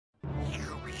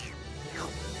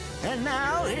And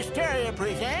now, Histeria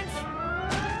presents...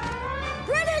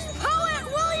 British poet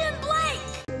William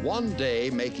Blake! One day,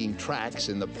 making tracks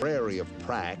in the prairie of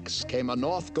Prax, came a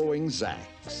north-going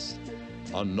Zax.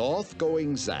 A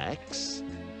north-going Zax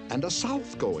and a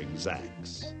south-going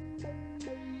Zax.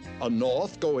 A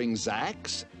north-going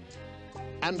Zax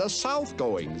and a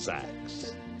south-going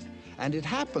Zax. And it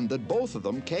happened that both of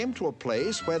them came to a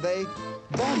place where they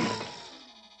bumped.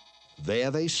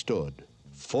 There they stood,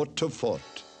 foot to foot,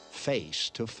 face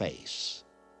to face.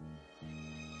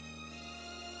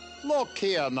 "Look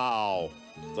here now,"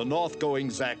 the north-going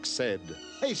Zax said.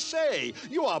 "Hey, say,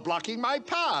 you are blocking my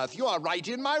path. You are right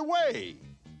in my way.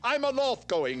 I'm a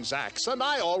north-going Zax, and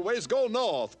I always go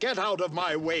north. Get out of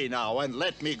my way now and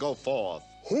let me go forth."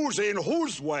 "Who's in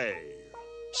whose way?"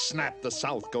 snapped the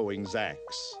south-going Zax.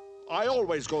 "I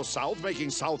always go south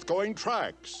making south-going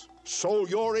tracks. So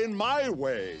you're in my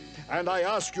way, and I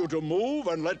ask you to move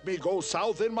and let me go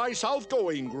south in my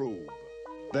south-going groove."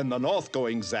 Then the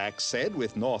north-going Zax said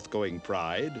with north-going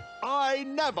pride, "I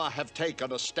never have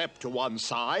taken a step to one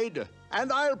side,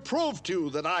 and I'll prove to you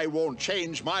that I won't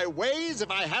change my ways if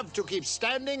I have to keep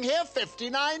standing here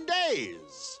 59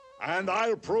 days. "And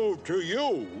I'll prove to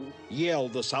you,"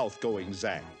 yelled the south-going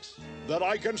Zax, "that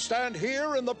I can stand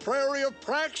here in the prairie of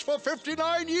Prax for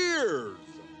 59 years.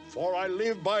 For I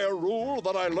live by a rule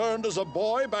that I learned as a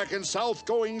boy back in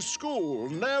south-going school.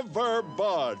 Never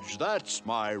budge, that's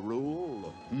my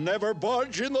rule. Never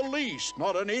budge in the least,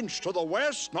 not an inch to the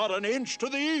west, not an inch to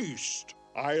the east.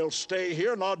 I'll stay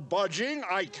here not budging,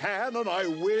 I can and I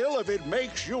will, if it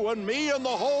makes you and me and the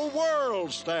whole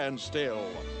world stand still."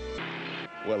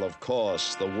 Well, of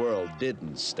course, the world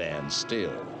didn't stand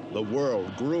still. The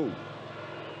world grew.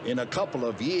 In a couple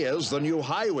of years, the new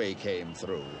highway came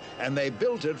through, and they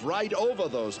built it right over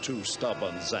those two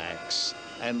stubborn Zax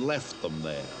and left them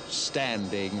there,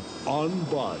 standing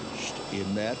unbudged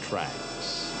in their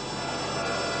tracks.